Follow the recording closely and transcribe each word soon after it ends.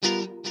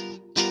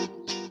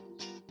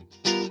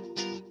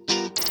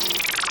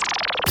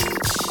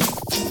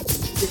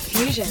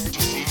Fusion,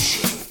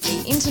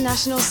 the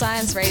international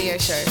science radio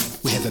show.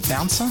 We have a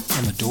bouncer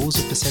on the doors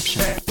of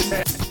perception.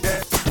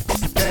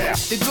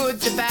 The good,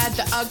 the bad,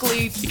 the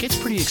ugly. It gets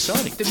pretty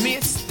exciting. The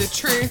myths, the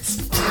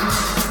truths.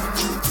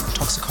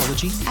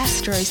 Toxicology.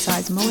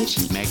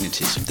 Astroseismology.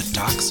 Magnetism. The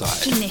dark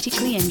side.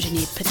 Genetically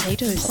engineered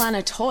potatoes.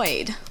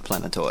 Planetoid.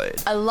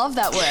 Planetoid. I love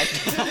that word.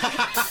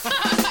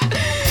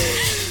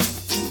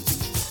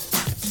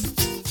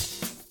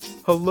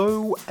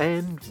 Hello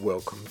and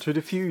welcome to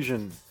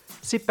Diffusion.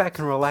 Sit back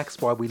and relax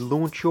while we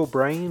launch your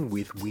brain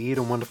with weird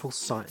and wonderful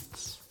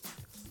science.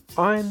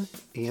 I'm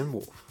Ian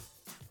Wolfe.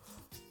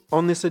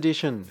 On this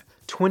edition,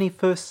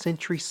 21st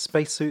century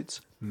spacesuits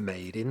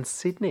made in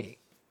Sydney.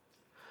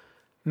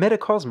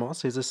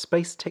 Metacosmos is a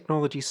space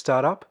technology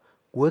startup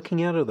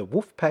working out of the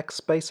Wolfpack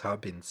Space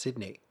Hub in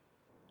Sydney.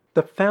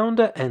 The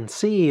founder and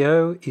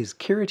CEO is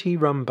Kirti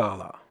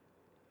Rumbala.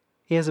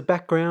 He has a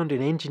background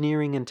in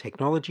engineering and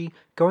technology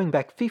going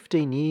back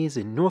 15 years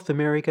in North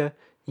America,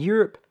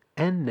 Europe,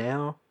 and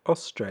now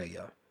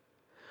Australia.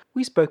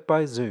 We spoke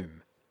by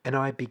Zoom, and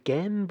I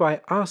began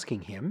by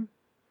asking him,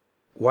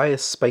 why a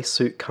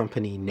spacesuit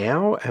company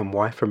now and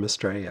why from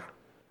Australia?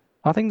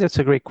 I think that's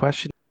a great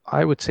question.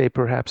 I would say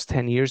perhaps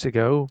 10 years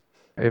ago,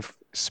 if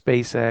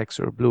SpaceX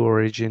or Blue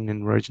Origin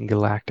and Virgin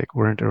Galactic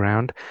weren't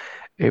around,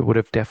 it would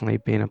have definitely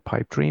been a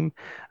pipe dream.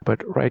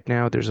 But right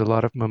now, there's a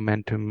lot of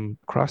momentum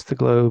across the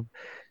globe,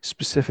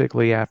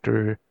 specifically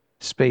after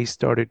space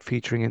started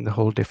featuring in the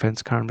whole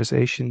defense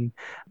conversation,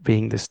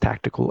 being this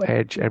tactical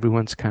edge.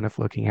 Everyone's kind of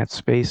looking at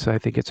space. So I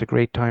think it's a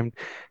great time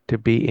to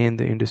be in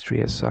the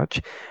industry as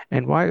such.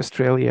 And why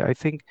Australia? I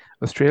think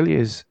Australia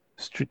is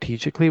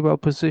strategically well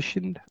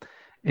positioned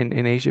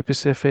in Asia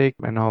Pacific,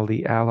 and all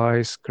the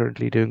allies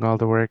currently doing all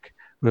the work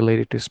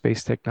related to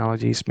space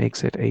technologies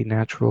makes it a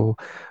natural,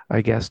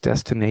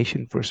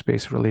 destination for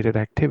space-related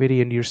activity.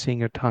 And you're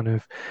seeing a ton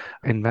of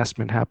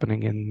investment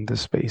happening in the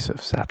space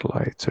of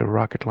satellites or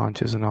rocket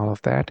launches and all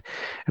of that.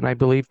 And I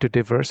believe to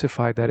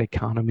diversify that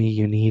economy,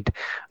 you need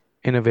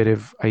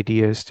innovative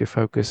ideas to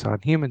focus on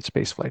human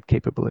spaceflight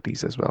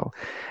capabilities as well.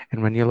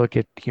 And when you look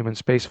at human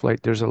spaceflight,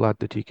 there's a lot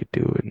that you could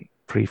do in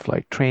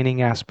pre-flight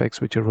training aspects,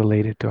 which are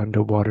related to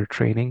underwater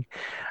training.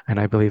 And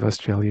I believe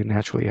Australia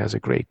naturally has a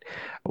great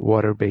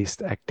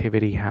water-based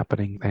activity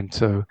happening. And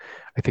so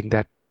I think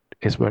that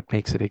is what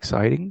makes it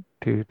exciting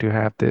to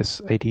have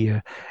this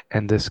idea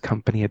and this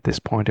company at this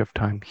point of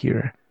time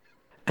here.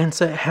 And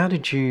so how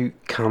did you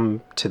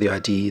come to the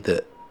idea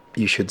that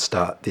you should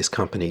start this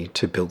company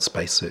to build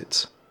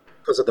spacesuits?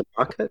 Because of the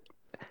market?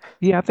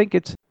 Yeah, I think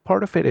it's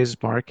part of it is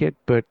market,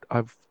 but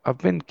I've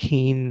been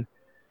keen.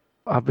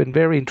 I've been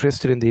very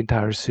interested in the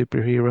entire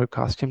superhero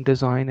costume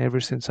design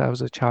ever since I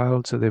was a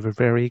child. So they were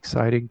very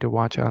exciting to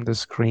watch on the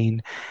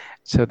screen.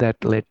 So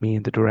that led me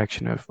in the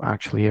direction of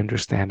actually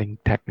understanding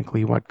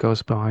technically what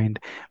goes behind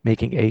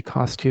making a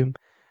costume.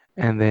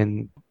 And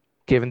then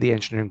given the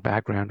engineering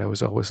background, I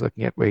was always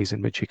looking at ways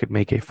in which you could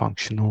make a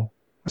functional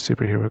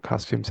superhero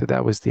costume. So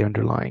that was the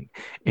underlying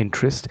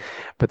interest.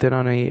 But then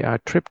on a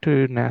trip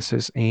to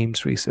NASA's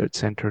Ames Research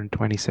Center in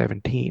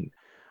 2017,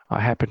 I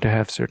happened to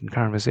have certain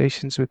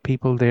conversations with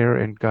people there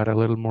and got a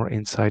little more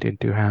insight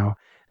into how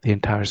the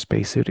entire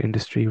spacesuit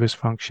industry was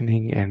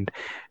functioning and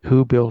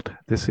who built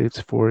the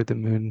suits for the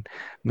moon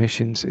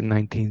missions in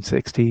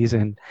 1960s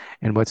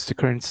and what's the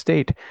current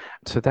state.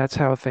 So that's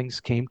how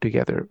things came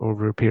together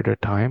over a period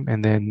of time.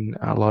 And then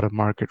a lot of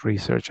market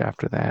research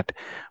after that,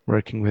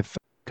 working with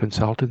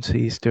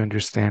consultancies to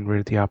understand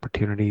where the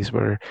opportunities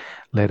were,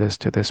 led us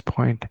to this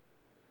point.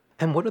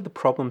 And what are the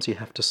problems you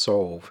have to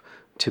solve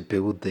to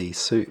build these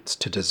suits,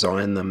 to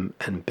design them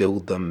and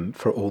build them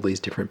for all these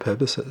different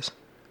purposes?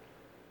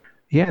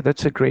 Yeah,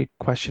 that's a great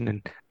question.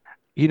 And,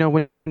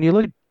 when you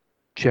look at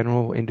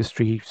general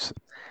industries,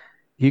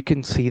 you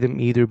can see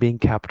them either being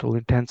capital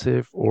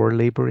intensive or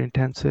labor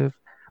intensive.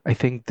 I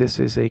think this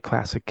is a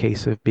classic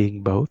case of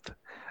being both.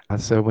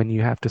 So when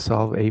you have to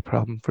solve a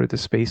problem for the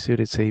spacesuit,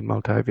 it's a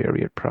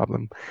multivariate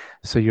problem.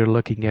 So you're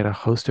looking at a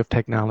host of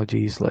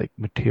technologies like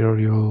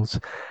materials,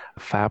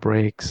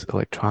 fabrics,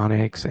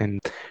 electronics, and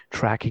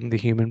tracking the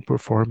human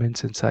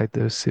performance inside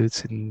those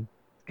suits in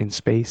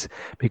space,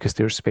 because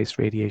there's space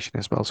radiation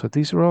as well. So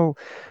these are all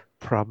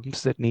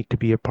problems that need to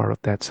be a part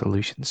of that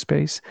solution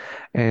space.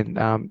 And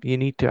you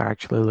need to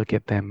actually look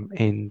at them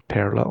in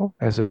parallel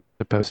as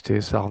opposed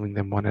to solving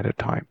them one at a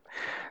time.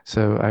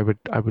 So I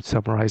would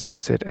summarize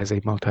it as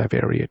a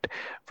multivariate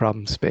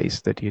problem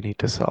space that you need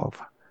to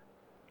solve.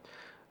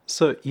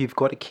 So you've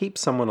got to keep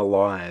someone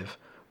alive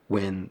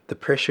when the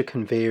pressure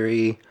can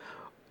vary,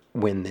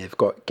 when they've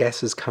got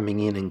gases coming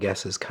in and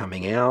gases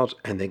coming out,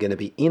 and they're going to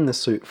be in the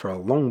suit for a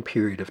long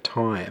period of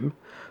time.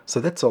 So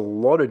that's a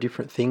lot of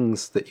different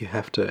things that you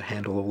have to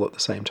handle all at the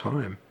same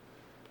time.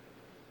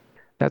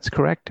 That's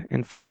correct.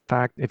 In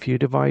fact, if you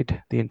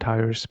divide the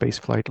entire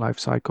spaceflight life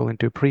cycle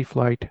into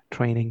pre-flight,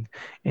 training,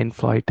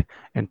 in-flight,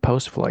 and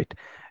post-flight,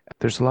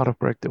 there's a lot of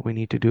work that we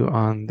need to do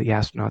on the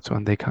astronauts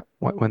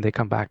when they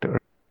come back to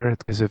Earth.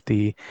 because of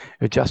the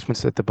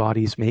adjustments that the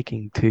body is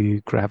making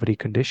to gravity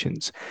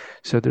conditions.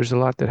 So there's a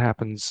lot that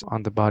happens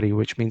on the body,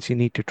 which means you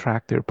need to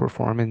track their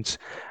performance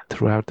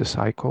throughout the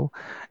cycle,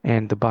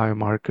 and the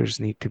biomarkers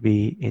need to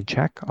be in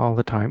check all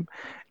the time.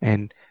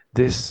 And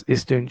this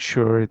is to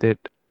ensure that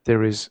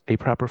there is a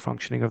proper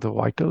functioning of the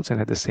vitals, and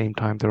at the same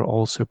time, they're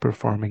also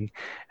performing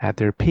at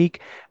their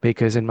peak,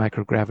 because in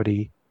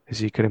microgravity,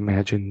 as you could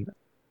imagine,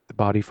 the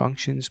body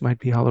functions might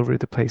be all over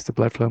the place, the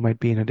blood flow might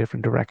be in a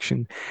different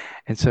direction.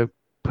 And so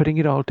putting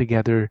it all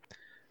together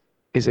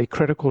is a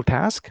critical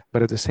task,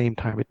 but at the same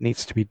time, it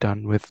needs to be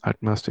done with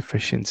utmost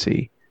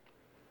efficiency.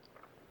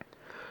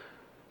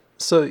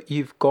 So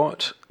you've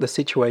got the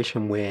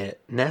situation where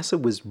NASA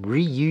was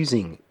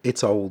reusing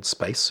its old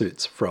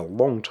spacesuits for a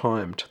long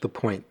time, to the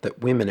point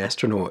that women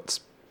astronauts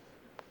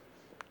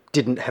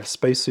didn't have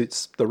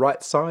spacesuits the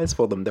right size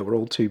for them. They were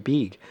all too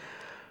big.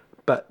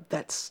 But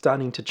that's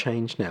starting to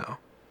change now.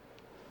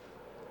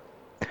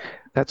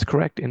 That's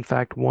correct. In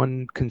fact,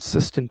 one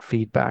consistent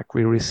feedback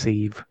we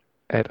receive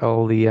at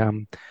all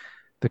the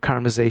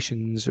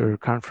conversations or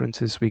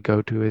conferences we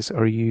go to is,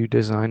 are you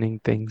designing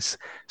things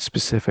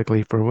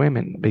specifically for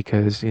women?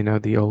 Because, you know,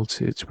 the old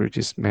suits were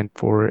just meant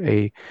for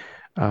a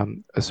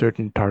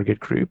certain target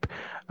group.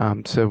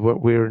 So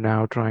what we're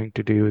now trying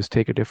to do is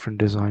take a different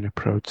design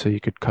approach so you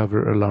could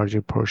cover a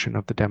larger portion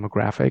of the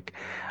demographic.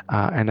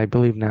 And I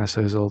believe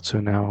NASA is also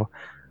now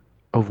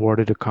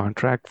awarded a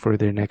contract for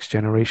their next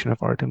generation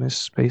of Artemis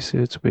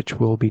spacesuits, which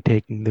will be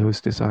taking those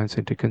designs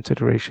into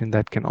consideration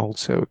that can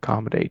also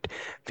accommodate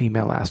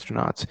female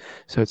astronauts.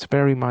 So it's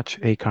very much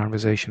a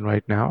conversation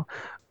right now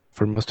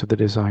for most of the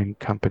design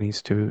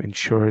companies to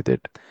ensure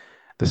that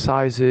the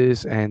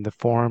sizes and the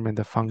form and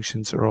the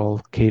functions are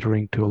all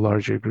catering to a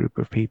larger group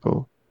of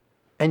people.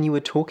 And you were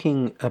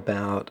talking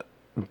about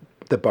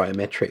the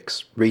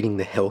biometrics, reading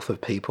the health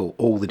of people,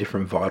 all the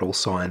different vital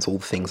signs, all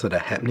the things that are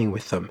happening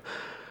with them.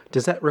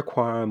 Does that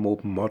require a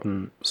more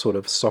modern sort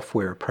of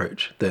software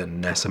approach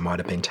than NASA might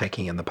have been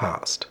taking in the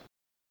past?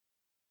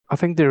 I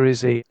think there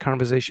is a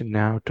conversation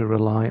now to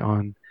rely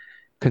on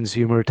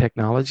consumer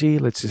technology.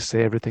 Let's just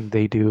say everything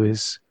they do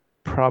is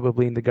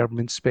probably in the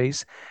government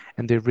space,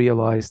 and they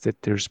realize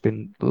that there's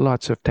been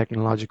lots of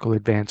technological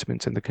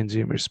advancements in the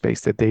consumer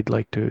space that they'd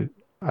like to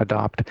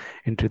adopt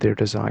into their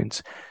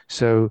designs.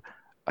 So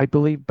I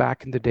believe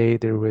back in the day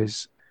there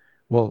was,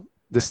 well,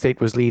 the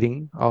state was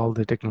leading all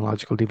the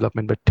technological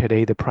development, but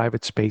today the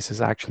private space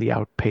has actually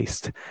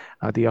outpaced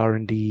the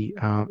R&D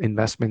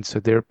investments, so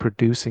they're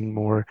producing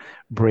more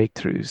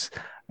breakthroughs.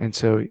 And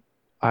so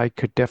I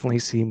could definitely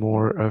see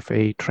more of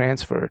a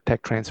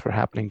tech transfer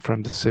happening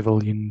from the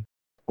civilian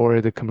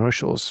or the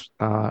commercials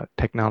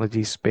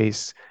technology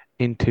space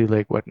into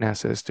like what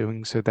NASA is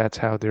doing. So that's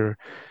how they're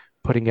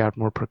putting out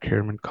more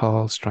procurement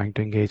calls, trying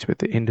to engage with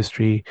the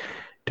industry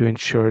to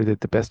ensure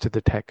that the best of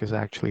the tech is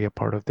actually a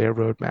part of their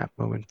roadmap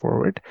moving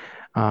forward.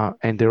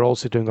 And they're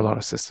also doing a lot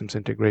of systems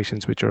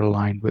integrations which are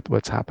aligned with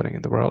what's happening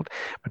in the world.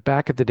 But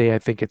back in the day, I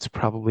think it's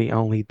probably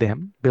only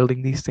them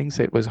building these things.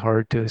 It was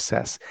hard to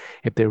assess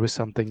if there was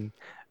something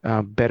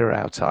better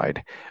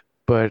outside.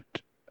 But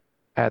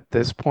at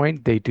this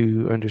point, they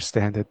do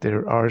understand that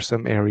there are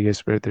some areas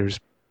where there's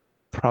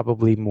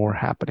probably more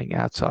happening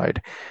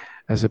outside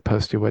as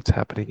opposed to what's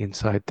happening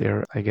inside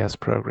their, I guess,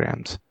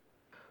 programs.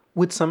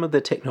 Would some of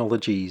the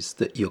technologies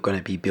that you're going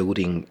to be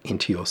building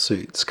into your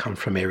suits come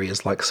from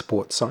areas like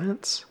sports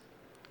science?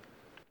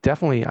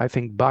 Definitely. I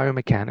think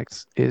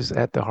biomechanics is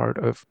at the heart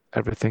of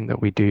everything that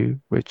we do,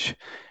 which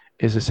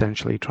is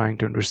essentially trying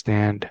to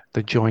understand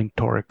the joint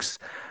torques,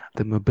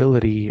 the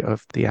mobility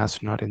of the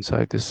astronaut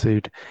inside the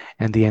suit,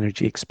 and the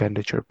energy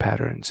expenditure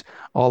patterns,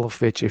 all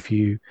of which, if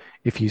you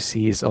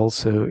see, is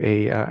also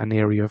an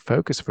area of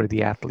focus for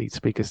the athletes,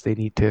 because they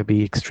need to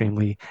be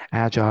extremely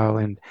agile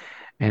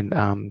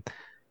and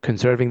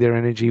conserving their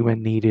energy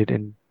when needed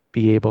and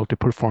be able to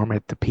perform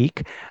at the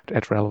peak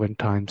at relevant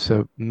times.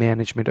 So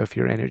management of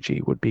your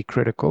energy would be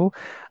critical.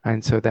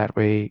 And so that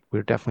way,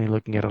 we're definitely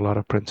looking at a lot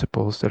of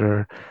principles that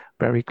are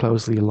very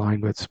closely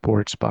aligned with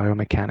sports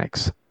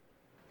biomechanics.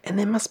 And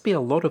there must be a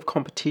lot of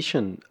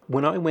competition.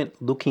 When I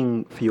went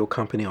looking for your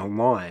company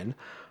online,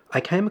 I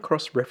came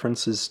across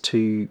references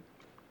to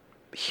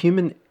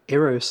Human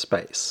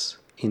Aerospace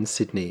in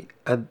Sydney.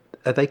 Are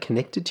they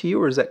connected to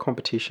you, or is that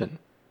competition?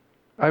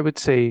 I would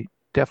say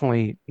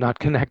definitely not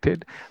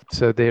connected.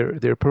 So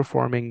they're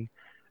performing,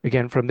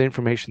 again, from the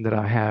information that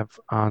I have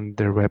on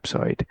their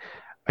website,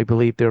 I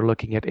believe they're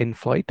looking at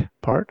in-flight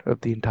part of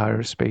the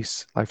entire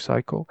space life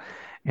cycle.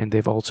 And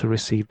they've also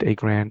received a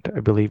grant,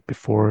 I believe,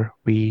 before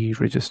we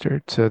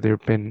registered. So they've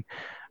been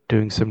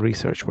doing some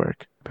research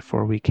work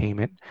before we came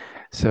in.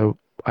 So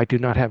I do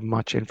not have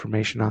much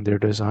information on their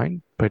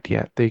design, but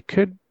yeah, they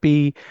could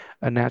be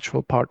a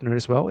natural partner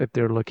as well if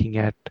they're looking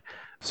at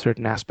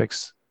certain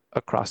aspects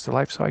across the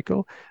life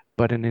cycle.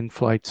 But in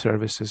in-flight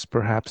services,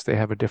 perhaps they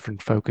have a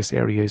different focus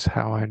area, is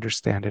how I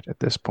understand it at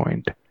this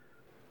point.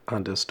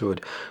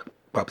 Understood.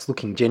 I was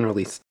looking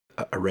generally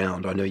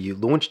around. I know you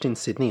launched in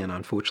Sydney, and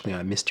unfortunately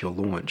I missed your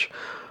launch.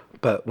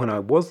 But when I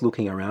was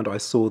looking around, I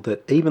saw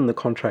that even the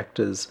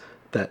contractors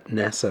that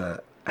NASA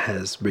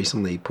has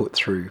recently put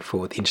through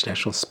for the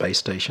International Space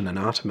Station and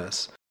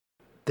Artemis.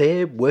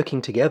 They're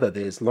working together.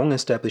 There's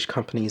long-established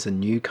companies and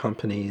new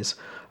companies,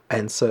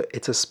 and so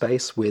it's a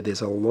space where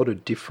there's a lot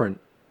of different,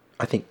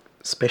 I think,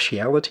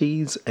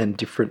 specialities and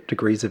different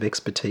degrees of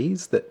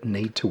expertise that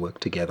need to work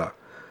together.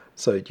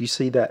 So do you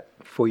see that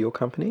for your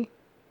company?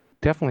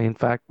 Definitely. In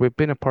fact, we've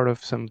been a part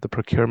of some of the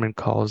procurement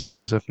calls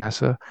of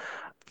NASA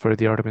for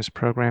the Artemis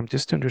program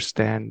just to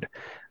understand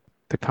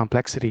the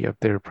complexity of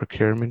their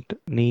procurement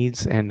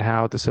needs and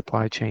how the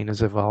supply chain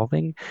is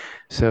evolving.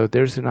 So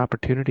there's an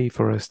opportunity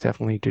for us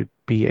definitely to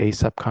be a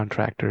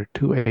subcontractor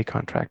to a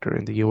contractor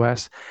in the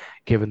US,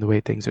 given the way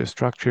things are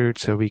structured.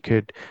 So we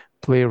could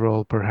play a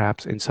role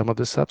perhaps in some of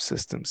the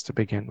subsystems to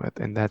begin with.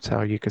 And that's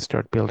how you could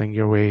start building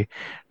your way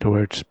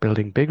towards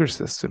building bigger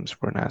systems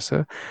for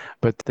NASA.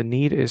 But the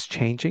need is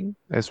changing,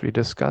 as we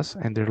discuss,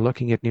 and they're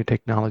looking at new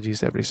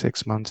technologies every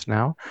 6 months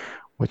now,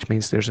 which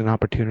means there's an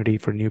opportunity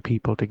for new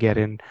people to get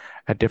in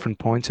at different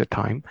points of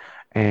time.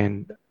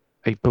 And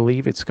I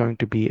believe it's going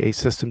to be a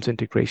systems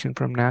integration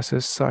from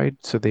NASA's side.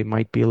 So they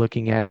might be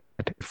looking at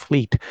a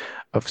fleet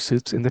of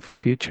suits in the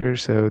future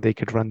so they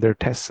could run their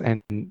tests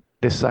and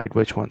decide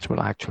which ones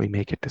will actually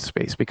make it to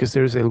space, because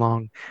there's a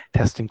long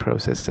testing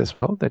process as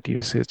well that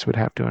your suits would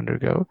have to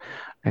undergo.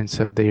 And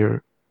so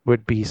there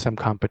would be some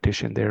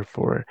competition there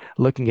for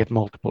looking at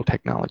multiple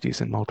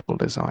technologies and multiple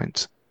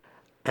designs.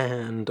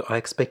 And I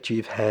expect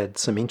you've had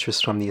some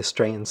interest from the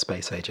Australian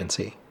Space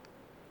Agency.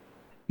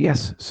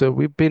 Yes, so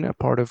we've been a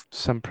part of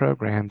some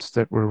programs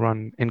that were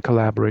run in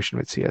collaboration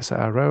with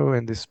CSIRO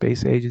and the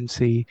Space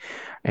Agency,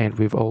 and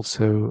we've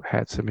also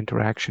had some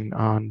interaction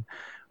on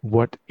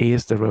what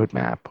is the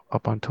roadmap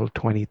up until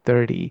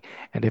 2030,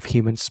 and if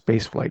human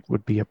spaceflight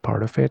would be a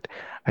part of it.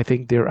 I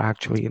think they're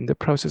actually in the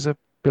process of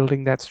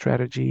building that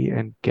strategy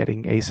and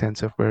getting a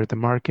sense of where the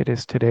market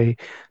is today.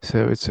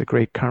 So it's a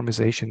great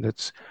conversation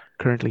that's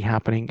currently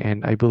happening,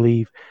 and I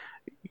believe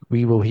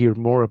we will hear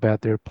more about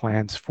their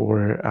plans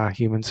for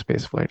human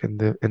spaceflight in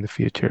the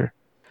future.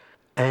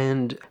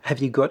 And have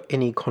you got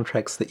any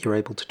contracts that you're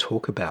able to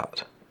talk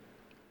about?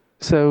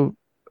 So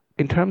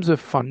in terms of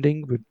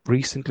funding, we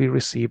recently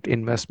received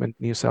Investment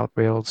New South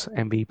Wales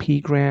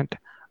MVP grant,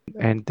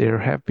 and there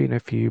have been a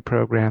few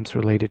programs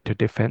related to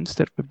defense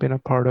that we've been a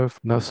part of,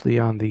 mostly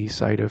on the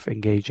side of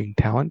engaging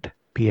talent,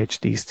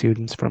 PhD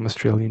students from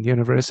Australian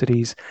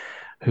universities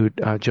who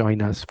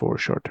join us for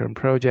short-term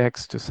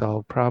projects to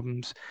solve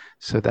problems,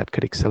 so that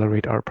could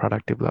accelerate our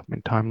product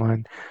development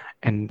timeline.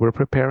 And we're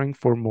preparing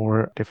for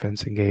more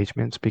defense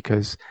engagements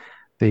because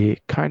they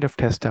kind of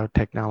test out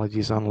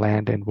technologies on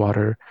land and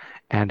water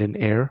and in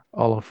air,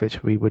 all of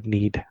which we would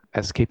need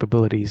as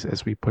capabilities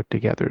as we put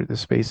together the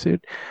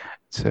spacesuit.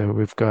 So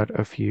we've got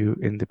a few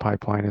in the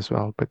pipeline as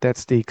well, but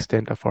that's the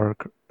extent of our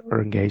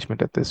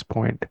engagement at this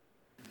point.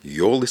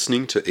 You're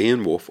listening to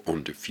Ian Wolfe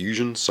on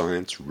Diffusion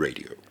Science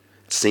Radio.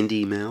 Send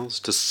emails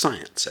to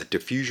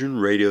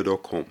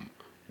science@diffusionradio.com.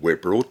 We're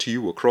brought to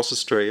you across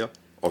Australia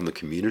on the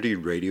Community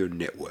Radio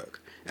Network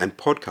and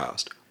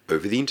podcast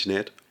over the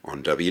internet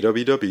on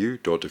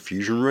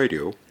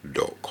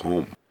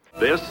www.diffusionradio.com.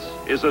 This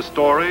is a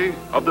story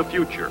of the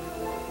future,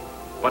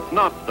 but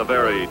not the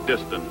very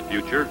distant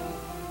future.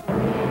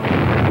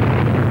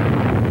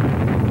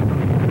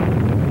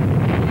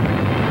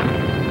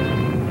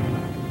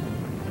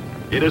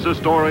 It is a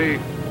story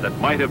that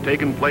might have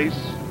taken place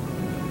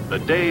the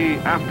day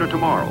after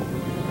tomorrow.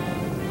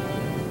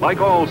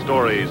 Like all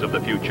stories of the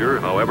future,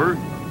 however,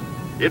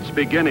 its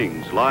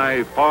beginnings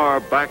lie far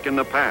back in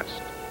the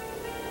past,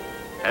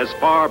 as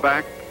far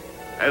back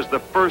as the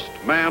first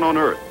man on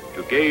Earth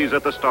to gaze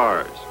at the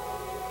stars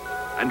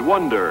and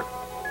wonder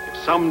if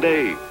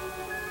someday,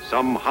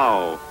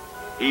 somehow,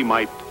 he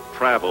might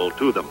travel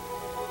to them.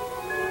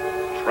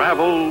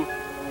 Travel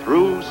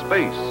through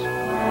space.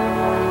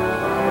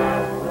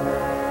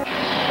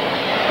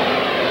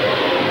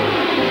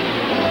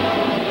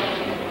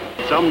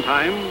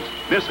 Sometimes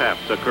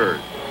mishaps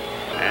occurred,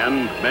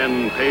 and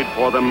men paid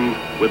for them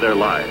with their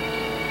lives.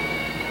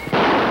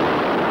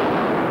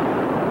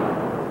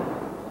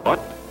 But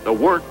the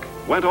work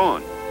went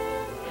on.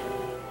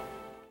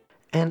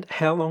 And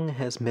how long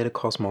has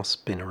Metacosmos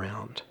been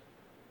around?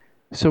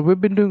 So we've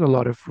been doing a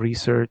lot of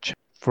research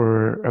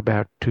for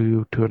about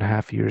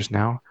 2.5 years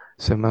now.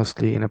 So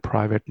mostly in a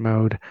private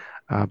mode,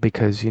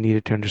 because you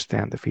needed to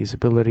understand the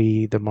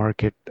feasibility, the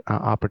market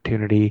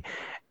opportunity,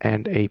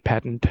 and a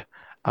patent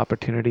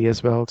opportunity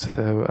as well.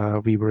 So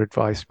we were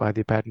advised by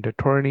the patent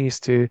attorneys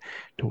to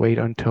wait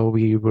until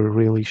we were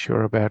really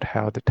sure about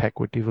how the tech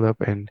would develop.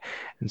 And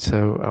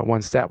so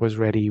once that was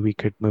ready, we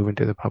could move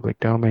into the public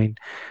domain.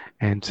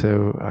 And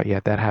so,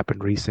 that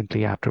happened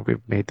recently after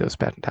we've made those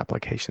patent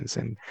applications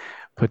and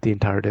put the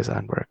entire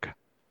design work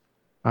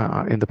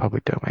in the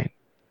public domain.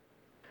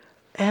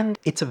 And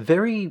it's a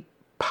very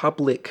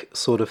public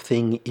sort of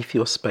thing if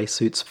your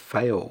spacesuits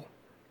fail.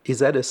 Is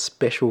that a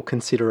special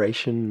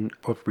consideration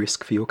of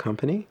risk for your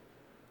company?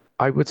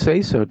 I would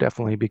say so,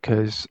 definitely,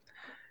 because,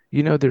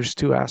 there's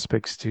two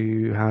aspects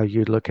to how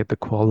you look at the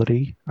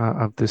quality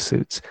of the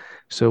suits.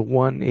 So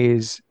one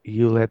is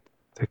you let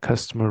the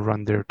customer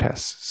run their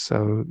tests.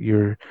 So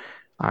you're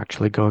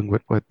actually going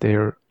with what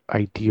their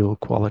ideal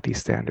quality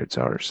standards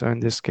are. So in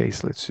this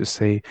case, let's just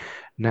say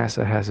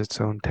NASA has its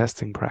own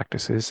testing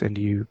practices, and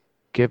you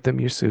give them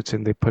your suits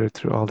and they put it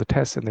through all the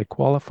tests and they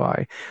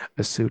qualify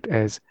a suit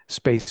as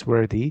space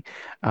worthy,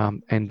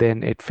 and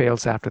then it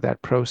fails after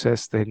that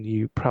process, then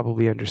you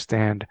probably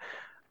understand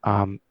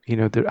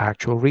the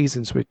actual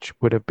reasons, which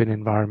would have been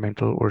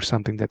environmental or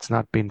something that's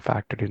not been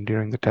factored in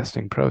during the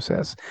testing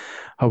process.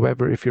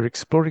 However, if you're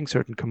exploring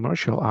certain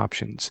commercial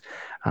options,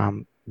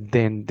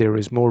 then there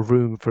is more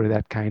room for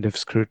that kind of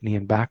scrutiny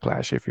and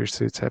backlash if your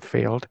suits have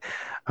failed.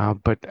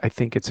 But I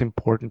think it's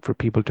important for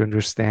people to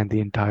understand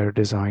the entire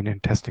design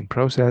and testing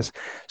process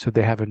so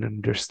they have an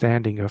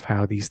understanding of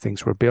how these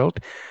things were built.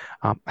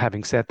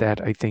 Having said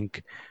that, I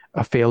think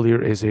a failure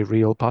is a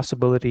real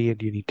possibility,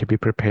 and you need to be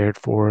prepared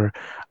for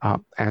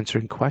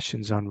answering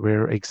questions on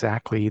where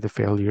exactly the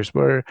failures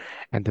were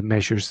and the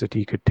measures that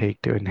you could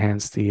take to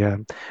enhance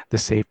the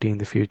safety in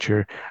the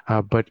future.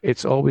 But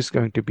it's always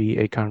going to be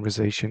a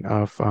conversation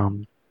of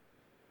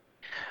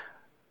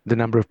the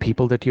number of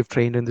people that you've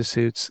trained in the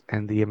suits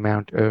and the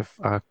amount of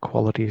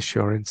quality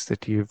assurance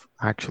that you've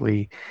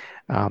actually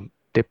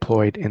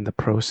deployed in the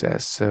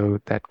process. So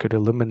that could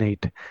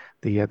eliminate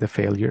the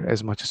failure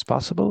as much as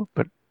possible,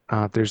 but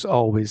there's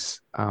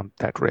always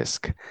that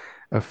risk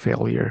of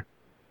failure.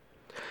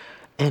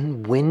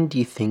 And when do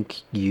you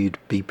think you'd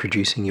be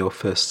producing your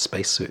first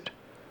spacesuit?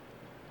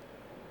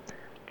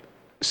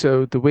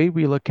 So the way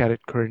we look at it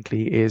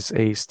currently is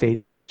a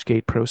stage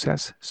gate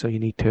process. So you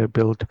need to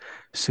build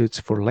suits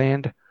for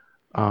land,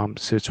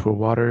 suits for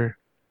water,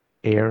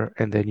 air,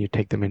 and then you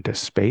take them into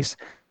space.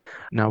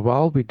 Now,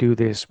 while we do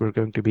this, we're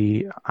going to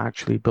be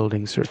actually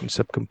building certain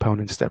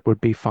subcomponents that would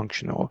be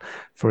functional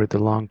for the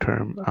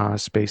long-term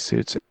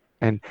spacesuits.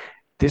 And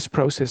this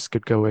process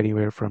could go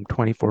anywhere from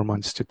 24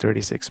 months to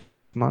 36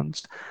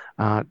 months,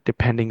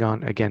 depending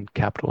on, again,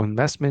 capital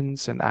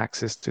investments and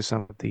access to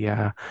some of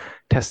the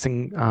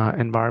testing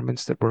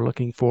environments that we're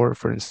looking for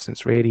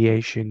instance,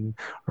 radiation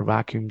or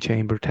vacuum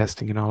chamber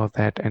testing and all of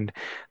that. And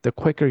the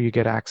quicker you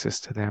get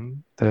access to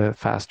them, the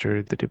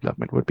faster the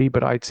development would be.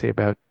 But I'd say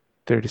about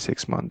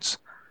 36 months.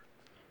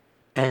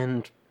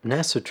 And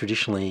NASA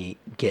traditionally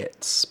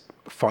gets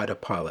fighter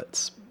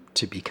pilots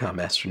to become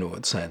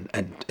astronauts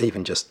and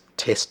even just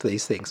test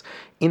these things.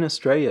 In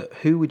Australia,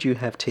 who would you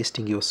have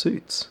testing your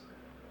suits?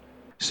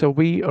 So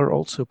we are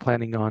also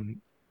planning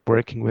on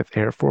working with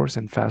Air Force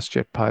and fast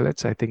jet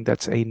pilots. I think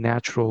that's a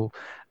natural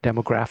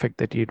demographic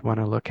that you'd want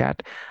to look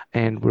at.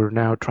 And we're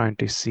now trying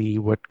to see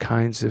what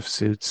kinds of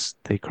suits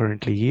they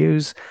currently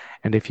use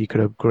and if you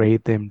could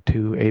upgrade them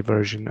to a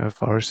version of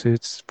our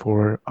suits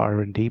for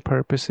R&D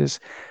purposes.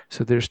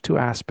 So there's two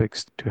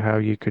aspects to how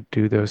you could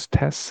do those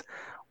tests.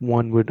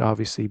 One would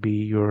obviously be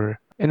your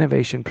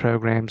innovation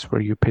programs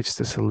where you pitch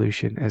the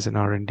solution as an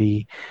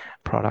R&D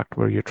product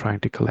where you're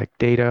trying to collect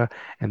data,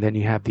 and then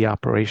you have the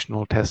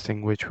operational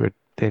testing, which would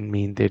then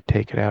mean they'd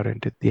take it out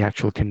into the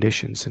actual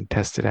conditions and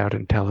test it out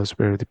and tell us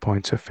where the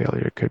points of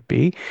failure could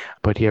be.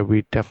 But yeah,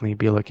 we'd definitely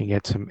be looking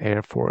at some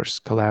Air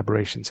Force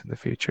collaborations in the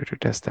future to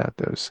test out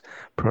those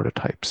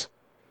prototypes.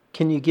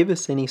 Can you give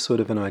us any sort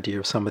of an idea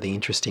of some of the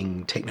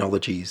interesting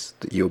technologies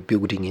that you're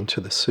building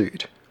into the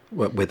suit?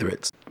 Whether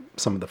it's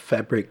some of the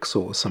fabrics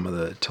or some of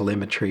the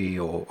telemetry,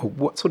 or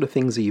what sort of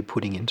things are you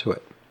putting into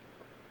it?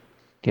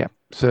 Yeah,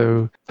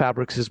 so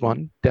fabrics is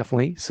one,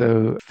 definitely.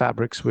 So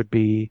fabrics would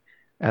be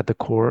at the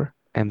core,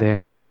 and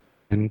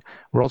then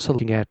we're also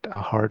looking at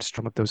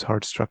some of those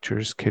hard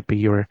structures could be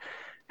your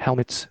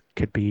helmets,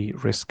 could be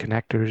wrist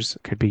connectors,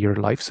 could be your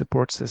life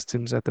support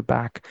systems at the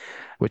back,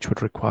 which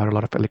would require a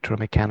lot of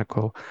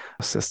electromechanical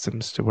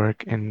systems to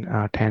work in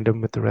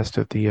tandem with the rest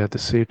of the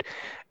suit.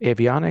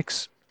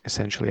 Avionics,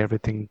 essentially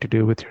everything to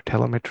do with your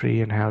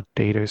telemetry and how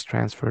data is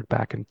transferred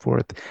back and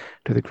forth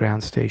to the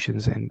ground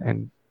stations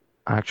and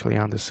actually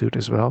on the suit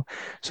as well.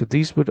 So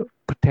these would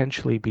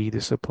potentially be the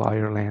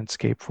supplier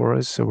landscape for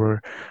us. So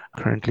we're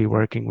currently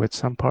working with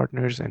some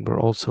partners, and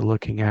we're also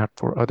looking out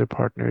for other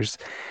partners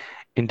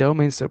in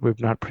domains that we've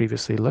not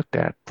previously looked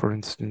at. For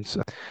instance,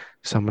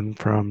 someone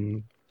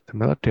from the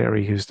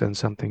military who's done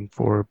something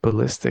for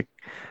ballistic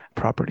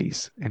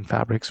properties in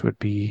fabrics would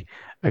be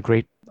a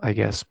great, I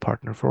guess,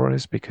 partner for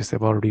us because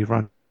they've already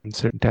run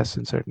certain tests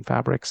in certain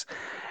fabrics.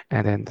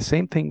 And then the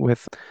same thing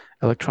with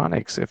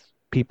electronics. If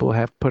people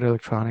have put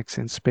electronics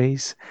in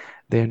space,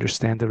 they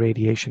understand the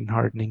radiation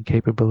hardening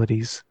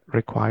capabilities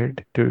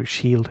required to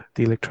shield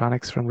the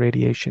electronics from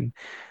radiation.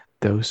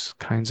 Those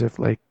kinds of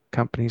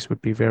companies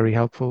would be very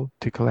helpful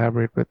to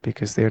collaborate with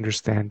because they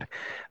understand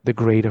the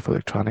grade of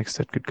electronics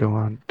that could go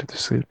on to the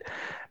suit.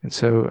 And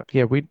so,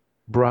 yeah, we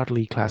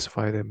broadly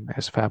classify them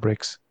as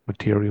fabrics,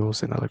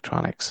 materials, and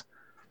electronics.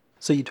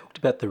 So you talked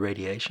about the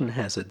radiation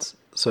hazards.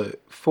 So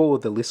for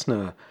the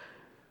listener,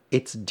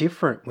 it's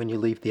different when you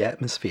leave the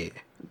atmosphere,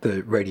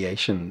 the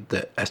radiation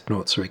that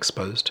astronauts are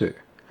exposed to.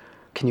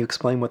 Can you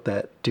explain what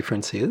that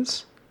difference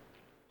is?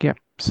 Yeah,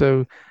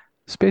 so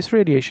space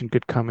radiation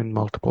could come in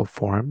multiple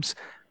forms,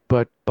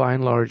 but by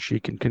and large, you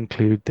can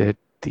conclude that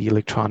the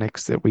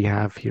electronics that we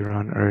have here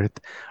on Earth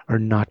are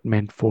not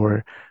meant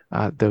for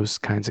those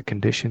kinds of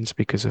conditions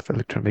because of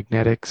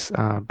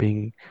electromagnetics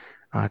being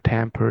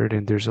tampered,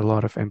 and there's a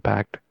lot of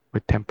impact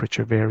with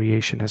temperature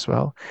variation as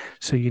well.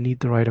 So you need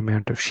the right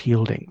amount of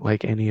shielding,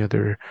 like any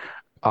other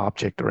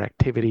object or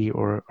activity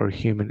or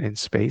human in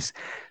space.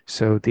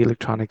 So the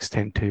electronics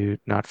tend to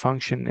not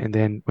function, and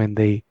then when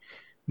they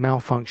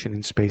malfunction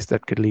in space,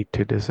 that could lead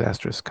to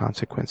disastrous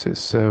consequences.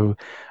 So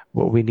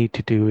what we need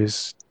to do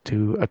is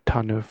do a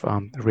ton of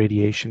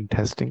radiation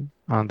testing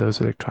on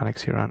those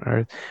electronics here on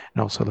Earth,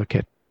 and also look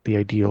at the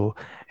ideal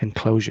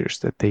enclosures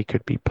that they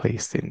could be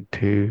placed in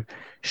to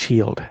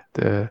shield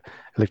the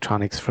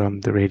electronics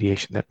from the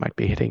radiation that might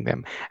be hitting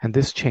them. And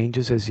this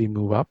changes as you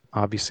move up,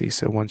 obviously.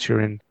 So once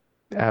you're in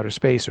outer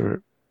space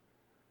or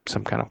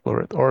some kind of low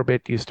Earth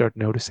orbit, you start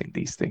noticing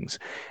these things.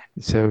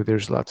 So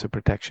there's lots of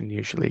protection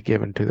usually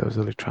given to those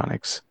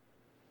electronics.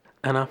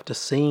 And after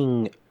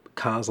seeing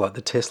cars like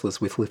the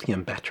Teslas with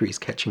lithium batteries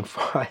catching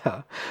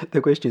fire,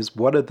 the question is,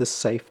 what are the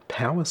safe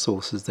power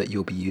sources that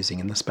you'll be using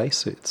in the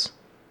spacesuits?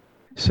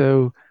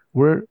 So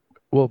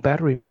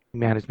battery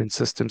management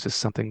systems is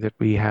something that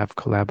we have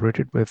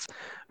collaborated with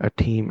a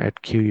team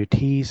at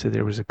QUT. So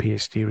there was a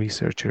PhD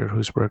researcher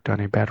who's worked on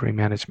a battery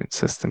management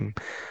system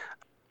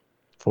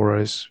for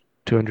us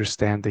to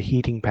understand the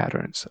heating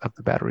patterns of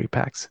the battery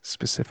packs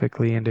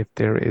specifically, and if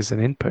there is an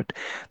input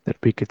that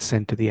we could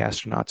send to the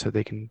astronauts so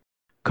they can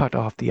cut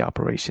off the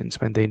operations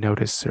when they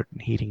notice certain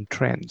heating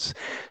trends.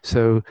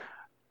 So,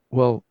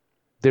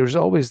 there's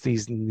always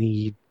these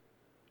needs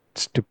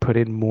to put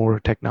in more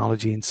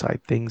technology inside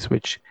things,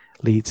 which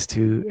leads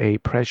to a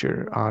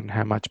pressure on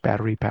how much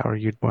battery power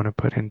you'd want to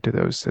put into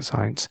those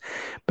designs.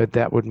 But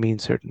that would mean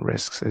certain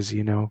risks, as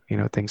you know,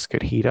 things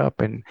could heat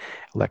up, and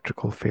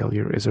electrical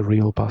failure is a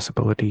real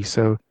possibility.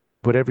 So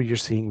whatever you're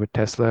seeing with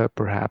Tesla,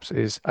 perhaps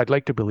I'd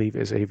like to believe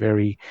is a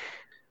very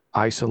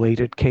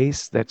isolated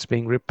case that's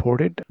being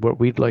reported. What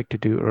we'd like to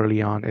do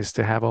early on is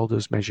to have all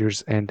those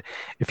measures, and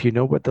if you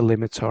know what the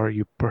limits are,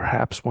 you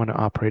perhaps want to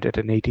operate at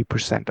an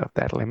 80% of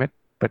that limit,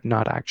 but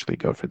not actually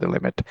go for the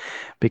limit,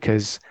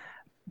 because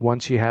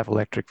once you have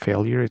electric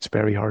failure, it's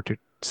very hard to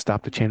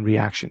stop the chain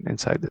reaction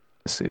inside the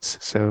suits.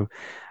 So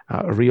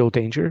a real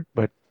danger,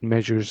 but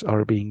measures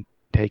are being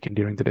taken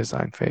during the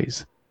design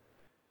phase.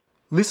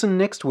 Listen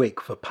next week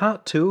for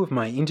part 2 of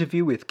my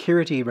interview with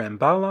Kirti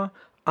Rambala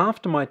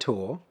after my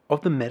tour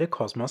of the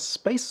Metacosmos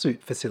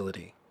spacesuit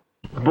facility.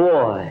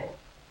 Boy,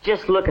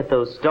 just look at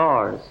those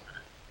stars.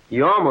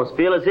 You almost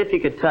feel as if you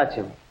could touch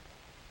them.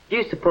 Do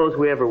you suppose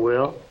we ever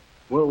will?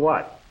 Will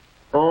what?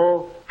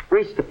 Oh,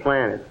 reach the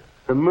planet,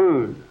 the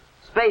moon,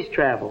 space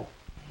travel.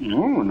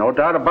 No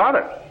doubt about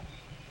it.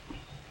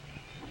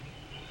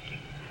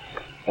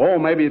 Oh,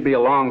 maybe it'd be a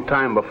long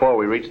time before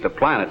we reach the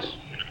planets.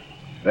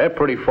 They're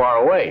pretty far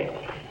away.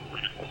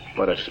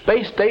 But a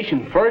space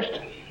station first,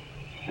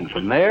 and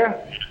from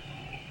there,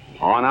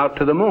 on out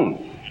to the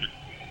moon.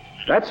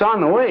 That's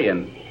on the way,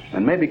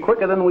 and maybe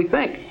quicker than we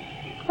think.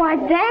 Why,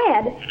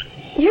 Dad,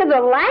 you're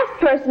the last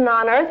person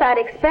on Earth I'd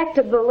expect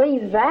to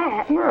believe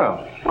that.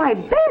 Well, why,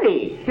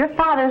 Betty, your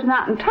father's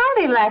not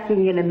entirely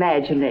lacking in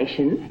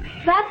imagination.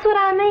 That's what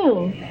I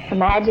mean.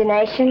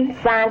 Imagination,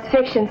 science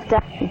fiction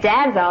stuff.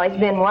 Dad's always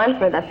been one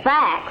for the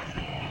facts.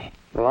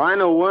 Well, I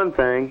know one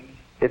thing.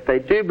 If they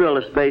do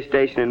build a space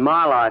station in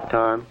my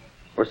lifetime,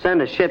 or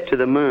send a ship to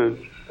the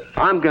moon,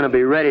 I'm going to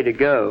be ready to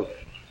go.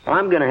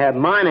 I'm going to have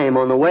my name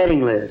on the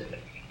waiting list.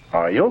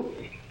 Are you?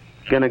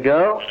 Gonna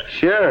go?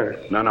 Sure.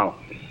 No.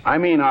 I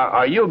mean,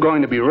 are you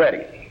going to be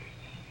ready?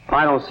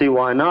 I don't see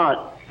why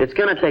not. It's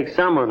going to take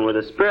someone with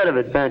a spirit of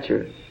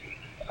adventure.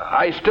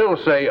 I still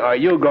say, are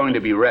you going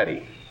to be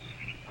ready?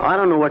 I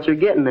don't know what you're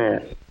getting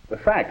at. The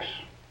facts,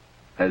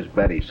 as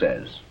Betty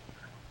says.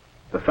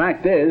 The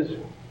fact is,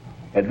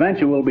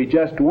 adventure will be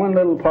just one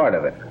little part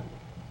of it.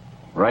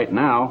 Right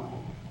now,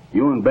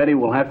 you and Betty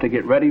will have to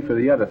get ready for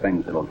the other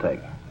things it'll take.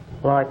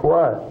 Like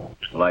what?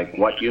 Like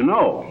what you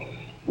know,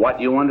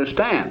 what you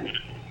understand.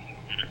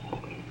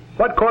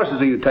 What courses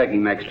are you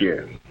taking next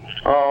year?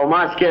 Oh,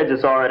 my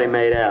schedule's already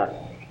made out.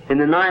 In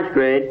the 9th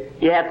grade,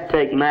 you have to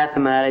take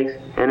mathematics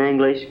and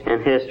English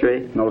and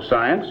history. No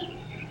science?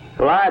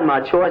 Well, I had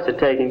my choice of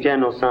taking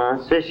general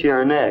science this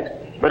year or next,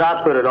 but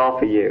I put it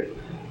off a year.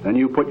 Then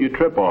you put your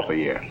trip off a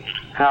year.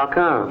 How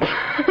come?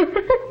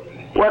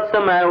 What's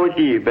the matter with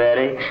you,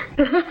 Betty?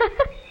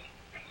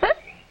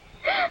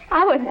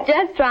 I was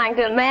just trying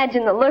to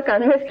imagine the look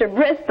on Mr.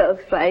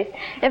 Bristow's face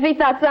if he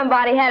thought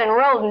somebody had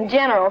enrolled in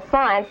general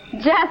science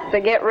just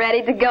to get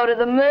ready to go to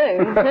the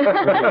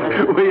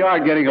moon. We are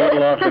getting a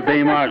little off the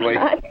beam, aren't we?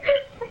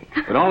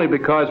 But only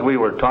because we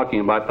were talking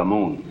about the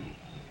moon.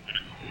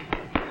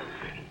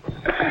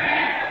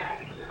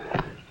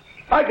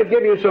 I could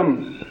give you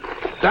some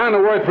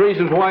down-to-earth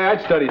reasons why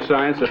I'd study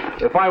science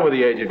if I were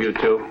the age of you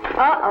two.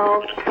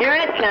 Uh-oh, here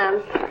it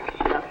comes.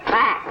 The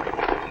facts.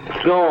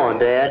 Go on,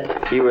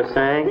 Dad. You were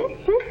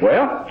saying?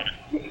 Well?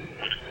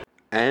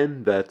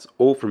 And that's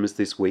all from us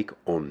this week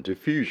on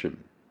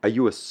Diffusion. Are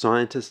you a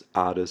scientist,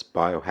 artist,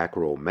 biohacker,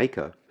 or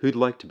maker who'd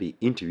like to be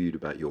interviewed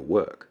about your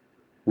work?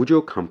 Would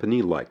your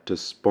company like to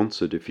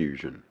sponsor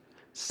Diffusion?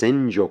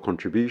 Send your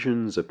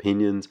contributions,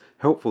 opinions,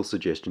 helpful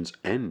suggestions,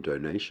 and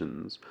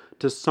donations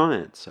to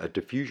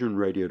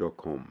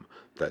science@diffusionradio.com.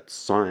 That's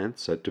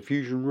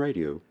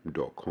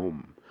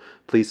science@diffusionradio.com.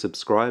 Please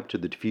subscribe to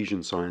the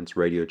Diffusion Science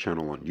Radio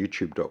channel on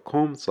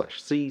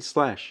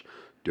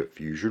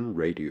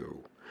youtube.com/c/diffusionradio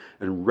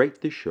and rate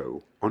the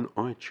show on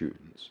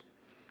iTunes.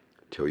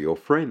 Tell your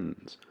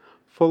friends.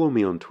 Follow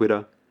me on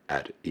Twitter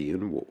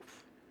 @IanWolf.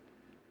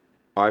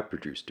 I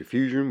produce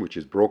Diffusion, which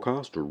is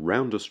broadcast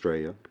around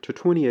Australia to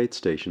 28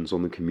 stations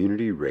on the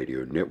Community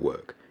Radio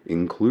Network,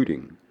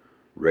 including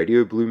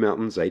Radio Blue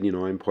Mountains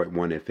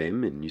 89.1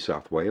 FM in New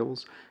South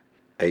Wales,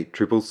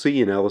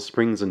 8CCC in Alice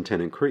Springs and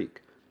Tennant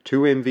Creek,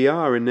 2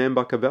 MVR in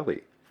Nambucca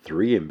Valley,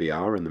 3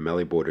 MVR in the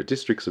Mallee Border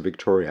districts of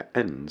Victoria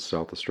and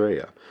South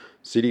Australia,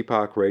 City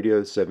Park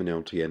Radio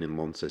 7LTN in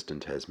Launceston,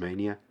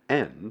 Tasmania,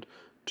 and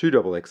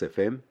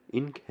 2XXFM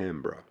in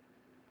Canberra.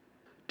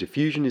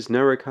 Diffusion is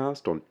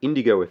narrowcast on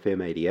Indigo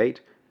FM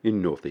 88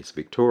 in northeast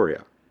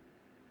Victoria.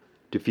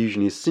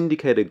 Diffusion is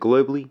syndicated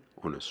globally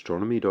on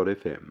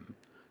astronomy.fm.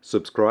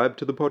 Subscribe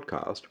to the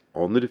podcast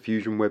on the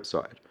Diffusion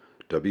website,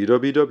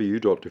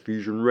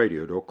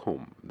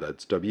 www.diffusionradio.com.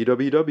 That's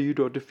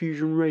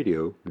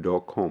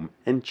www.diffusionradio.com,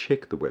 and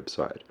check the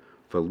website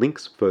for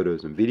links,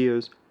 photos, and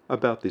videos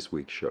about this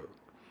week's show.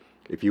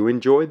 If you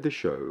enjoyed the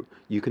show,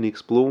 you can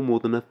explore more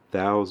than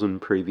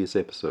 1,000 previous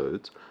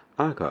episodes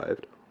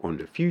archived on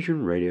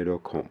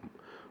diffusionradio.com,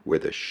 where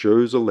the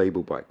shows are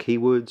labeled by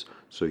keywords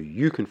so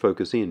you can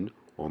focus in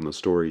on the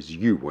stories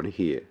you want to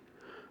hear.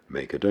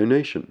 Make a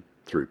donation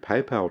through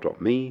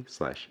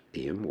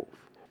paypal.me/IanWolf,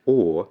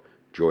 or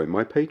join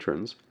my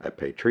patrons at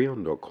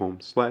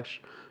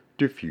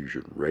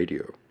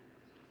patreon.com/diffusionradio.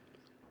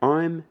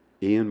 I'm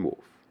Ian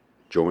Wolf.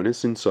 Join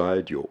us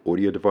inside your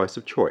audio device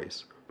of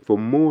choice for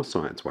more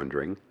science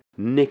wondering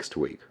next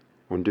week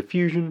on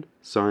Diffusion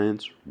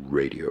Science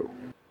Radio.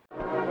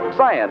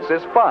 Science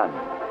is fun.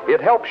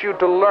 It helps you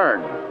to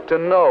learn, to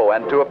know,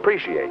 and to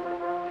appreciate.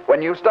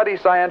 When you study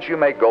science, you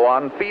may go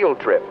on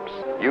field trips.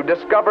 You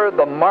discover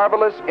the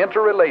marvelous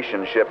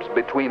interrelationships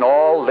between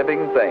all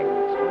living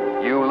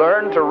things. You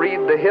learn to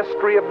read the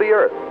history of the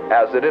Earth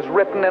as it is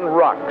written in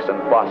rocks and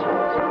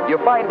fossils. You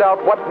find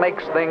out what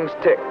makes things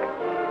tick,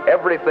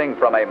 everything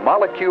from a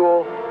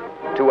molecule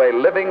to a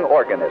living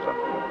organism.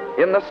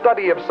 In the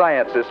study of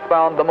science is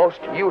found the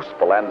most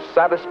useful and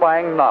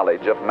satisfying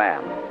knowledge of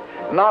man.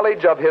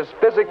 Knowledge of his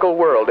physical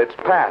world, its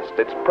past,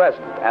 its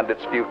present, and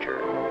its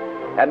future.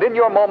 And in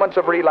your moments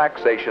of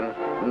relaxation,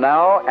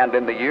 now and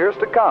in the years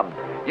to come,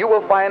 you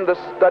will find the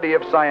study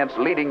of science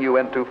leading you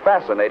into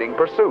fascinating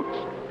pursuits: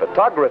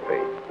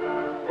 photography,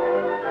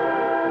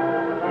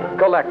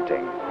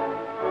 collecting.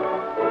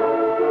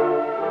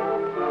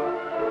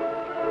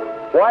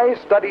 Why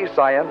study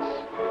science?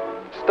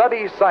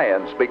 Study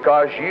science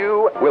because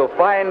you will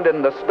find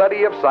in the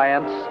study of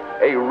science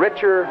a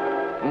richer,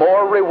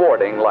 more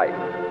rewarding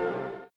life.